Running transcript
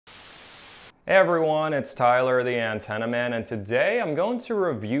Hey everyone, it's Tyler the Antenna Man, and today I'm going to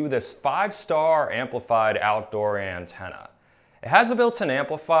review this FiveStar amplified outdoor antenna. It has a built-in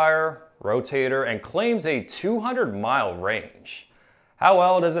amplifier, rotator, and claims a 200-mile range. How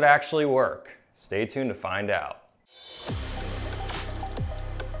well does it actually work? Stay tuned to find out.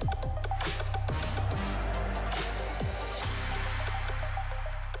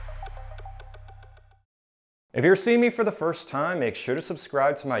 If you're seeing me for the first time, make sure to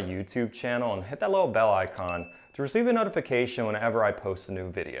subscribe to my YouTube channel and hit that little bell icon to receive a notification whenever I post a new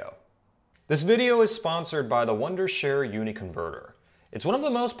video. This video is sponsored by the Wondershare Uniconverter. It's one of the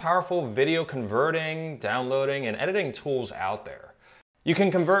most powerful video converting, downloading, and editing tools out there. You can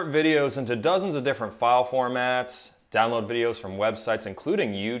convert videos into dozens of different file formats, download videos from websites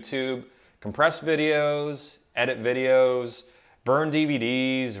including YouTube, compress videos, edit videos, burn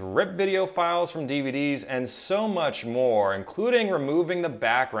DVDs, rip video files from DVDs, and so much more, including removing the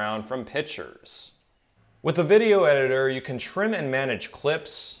background from pictures. With the video editor, you can trim and manage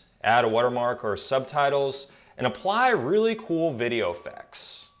clips, add a watermark or subtitles, and apply really cool video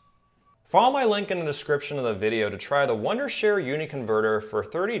effects. Follow my link in the description of the video to try the Wondershare Uniconverter for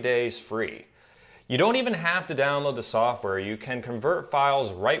 30 days free. You don't even have to download the software, you can convert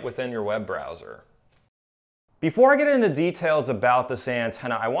files right within your web browser. Before I get into details about this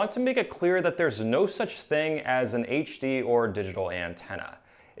antenna, I want to make it clear that there's no such thing as an HD or digital antenna.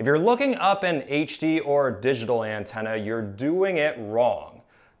 If you're looking up an HD or digital antenna, you're doing it wrong.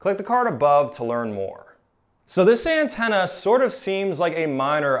 Click the card above to learn more. So this antenna sort of seems like a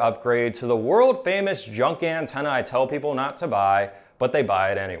minor upgrade to the world famous junk antenna I tell people not to buy, but they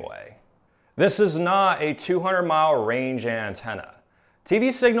buy it anyway. This is not a 200-mile range antenna.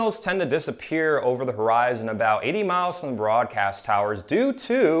 TV signals tend to disappear over the horizon about 80 miles from the broadcast towers due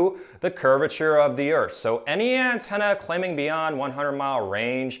to the curvature of the Earth. So any antenna claiming beyond 100-mile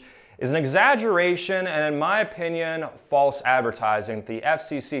range is an exaggeration and, in my opinion, false advertising that the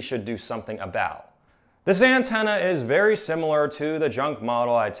FCC should do something about. This antenna is very similar to the junk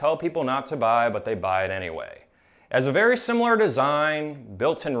model I tell people not to buy, but they buy it anyway. It has a very similar design,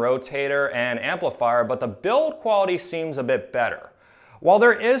 built-in rotator and amplifier, but the build quality seems a bit better. While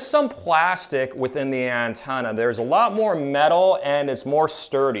there is some plastic within the antenna, there's a lot more metal and it's more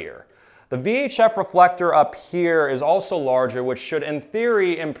sturdier. The VHF reflector up here is also larger, which should in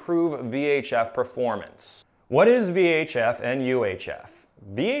theory improve VHF performance. What is VHF and UHF?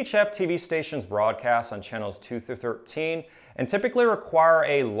 VHF TV stations broadcast on channels 2 through 13 and typically require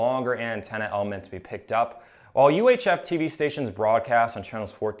a longer antenna element to be picked up, while UHF TV stations broadcast on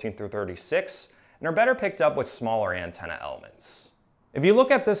channels 14 through 36 and are better picked up with smaller antenna elements. If you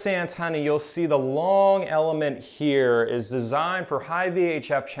look at this antenna, you'll see the long element here is designed for high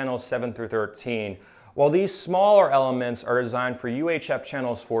VHF channels 7 through 13, while these smaller elements are designed for UHF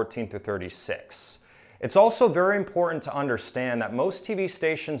channels 14 through 36. It's also very important to understand that most TV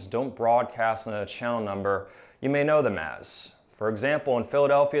stations don't broadcast on a channel number you may know them as. For example, in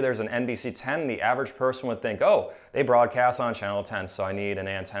Philadelphia, there's an NBC 10. The average person would think, oh, they broadcast on channel 10, so I need an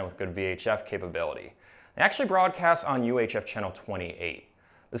antenna with good VHF capability. They actually broadcast on UHF channel 28.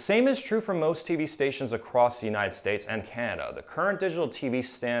 The same is true for most TV stations across the United States and Canada. The current digital TV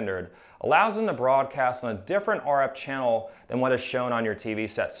standard allows them to broadcast on a different RF channel than what is shown on your TV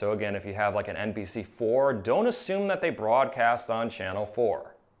set. So again, if you have like an NBC4, don't assume that they broadcast on channel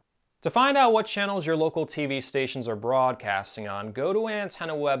 4. To find out what channels your local TV stations are broadcasting on, go to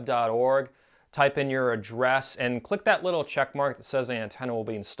antennaweb.org. Type in your address and click that little check mark that says the antenna will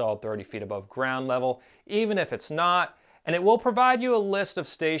be installed 30 feet above ground level, even if it's not, and it will provide you a list of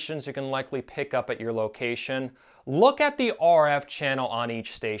stations you can likely pick up at your location. Look at the RF channel on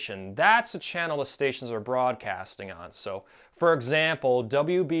each station. That's the channel the stations are broadcasting on. So, for example,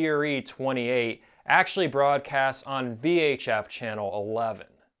 WBRE 28 actually broadcasts on VHF channel 11.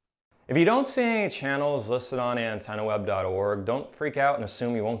 If you don't see any channels listed on antennaweb.org, don't freak out and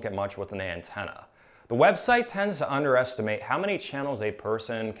assume you won't get much with an antenna. The website tends to underestimate how many channels a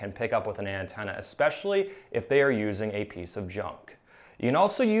person can pick up with an antenna, especially if they are using a piece of junk. You can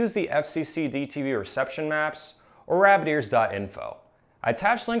also use the FCC DTV reception maps or rabbitears.info. I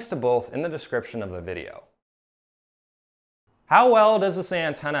attach links to both in the description of the video. How well does this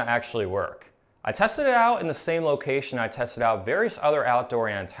antenna actually work? I tested it out in the same location I tested out various other outdoor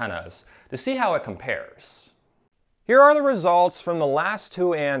antennas to see how it compares. Here are the results from the last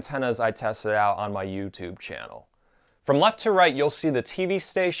two antennas I tested out on my YouTube channel. From left to right, you'll see the TV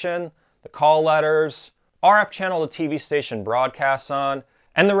station, the call letters, RF channel the TV station broadcasts on,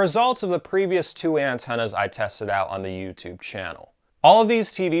 and the results of the previous two antennas I tested out on the YouTube channel. All of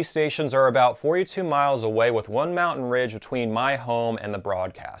these TV stations are about 42 miles away with one mountain ridge between my home and the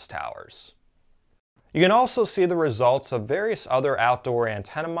broadcast towers. You can also see the results of various other outdoor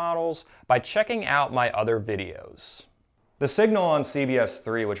antenna models by checking out my other videos. The signal on CBS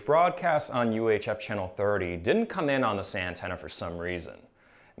 3, which broadcasts on UHF channel 30, didn't come in on this antenna for some reason.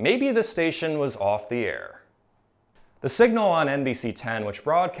 Maybe the station was off the air. The signal on NBC 10, which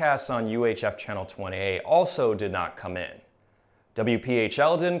broadcasts on UHF channel 28, also did not come in.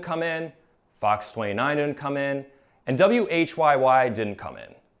 WPHL didn't come in, Fox 29 didn't come in, and WHYY didn't come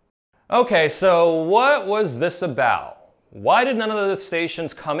in. Okay, so what was this about? Why did none of the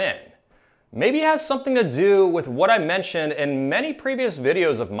stations come in? Maybe it has something to do with what I mentioned in many previous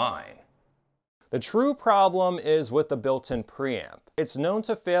videos of mine. The true problem is with the built-in preamp. It's known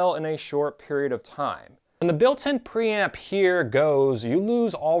to fail in a short period of time. When the built-in preamp here goes, you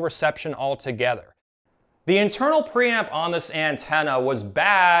lose all reception altogether. The internal preamp on this antenna was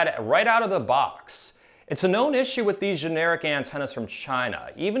bad right out of the box. It's a known issue with these generic antennas from China.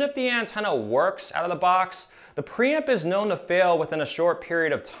 Even if the antenna works out of the box, the preamp is known to fail within a short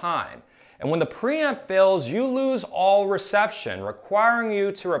period of time. And when the preamp fails, you lose all reception, requiring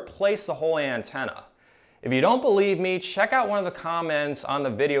you to replace the whole antenna. If you don't believe me, check out one of the comments on the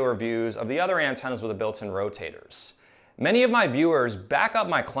video reviews of the other antennas with the built-in rotators. Many of my viewers back up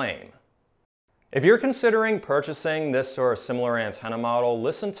my claim. If you're considering purchasing this or a similar antenna model,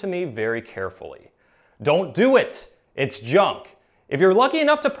 listen to me very carefully. Don't do it! It's junk. If you're lucky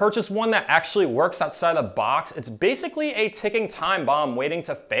enough to purchase one that actually works outside the box, it's basically a ticking time bomb waiting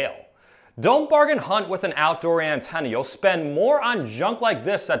to fail. Don't bargain hunt with an outdoor antenna. You'll spend more on junk like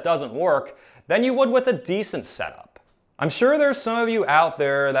this that doesn't work than you would with a decent setup. I'm sure there's some of you out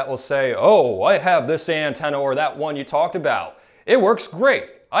there that will say, oh, I have this antenna or that one you talked about. It works great.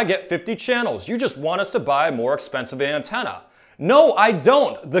 I get 50 channels. You just want us to buy a more expensive antenna. No, I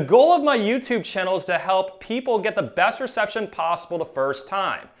don't. The goal of my YouTube channel is to help people get the best reception possible the first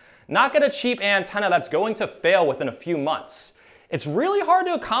time, not get a cheap antenna that's going to fail within a few months. It's really hard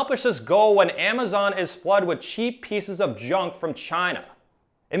to accomplish this goal when Amazon is flooded with cheap pieces of junk from China.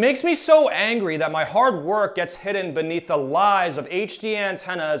 It makes me so angry that my hard work gets hidden beneath the lies of HD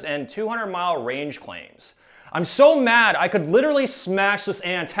antennas and 200-mile range claims. I'm so mad I could literally smash this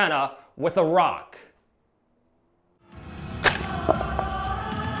antenna with a rock.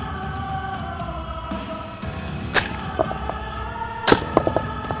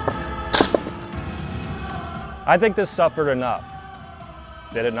 I think this suffered enough.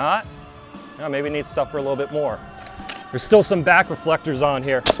 Did it not? No, maybe it needs to suffer a little bit more. There's still some back reflectors on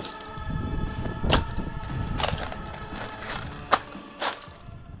here.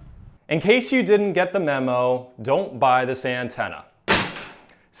 In case you didn't get the memo, don't buy this antenna.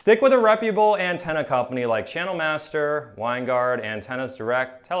 Stick with a reputable antenna company like Channel Master, Winegard, Antennas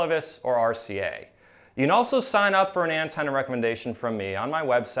Direct, Televis, or RCA. You can also sign up for an antenna recommendation from me on my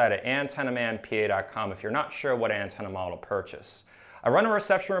website at antennamanpa.com if you're not sure what antenna model to purchase. I run a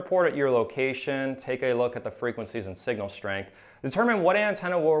reception report at your location, take a look at the frequencies and signal strength, determine what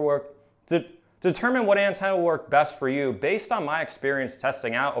antenna will work best for you based on my experience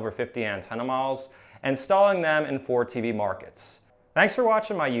testing out over 50 antenna models and installing them in 4 TV markets. Thanks for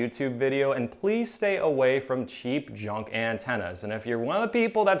watching my YouTube video, and please stay away from cheap junk antennas. And if you're one of the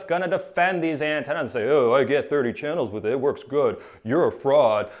people that's gonna defend these antennas and say, oh, I get 30 channels with it, it works good, you're a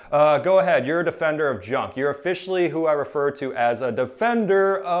fraud, go ahead, you're a defender of junk. You're officially who I refer to as a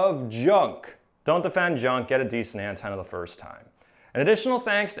defender of junk. Don't defend junk, get a decent antenna the first time. An additional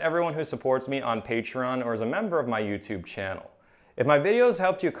thanks to everyone who supports me on Patreon or is a member of my YouTube channel. If my videos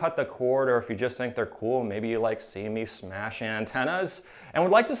helped you cut the cord, or if you just think they're cool, maybe you like seeing me smash antennas, and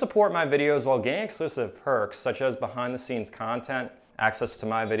would like to support my videos while getting exclusive perks such as behind the scenes content, access to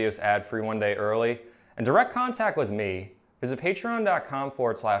my videos ad-free 1 day early, and direct contact with me, visit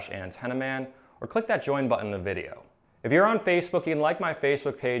patreon.com/antennaman or click that join button in the video. If you're on Facebook, you can like my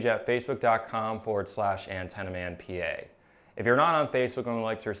Facebook page at facebook.com/antennamanpa. If you're not on Facebook and would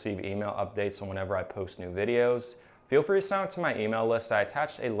like to receive email updates on whenever I post new videos, feel free to sign up to my email list. I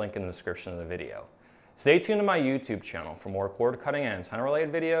attached a link in the description of the video. Stay tuned to my YouTube channel for more cord cutting and antenna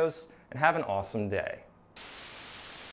related videos, and have an awesome day.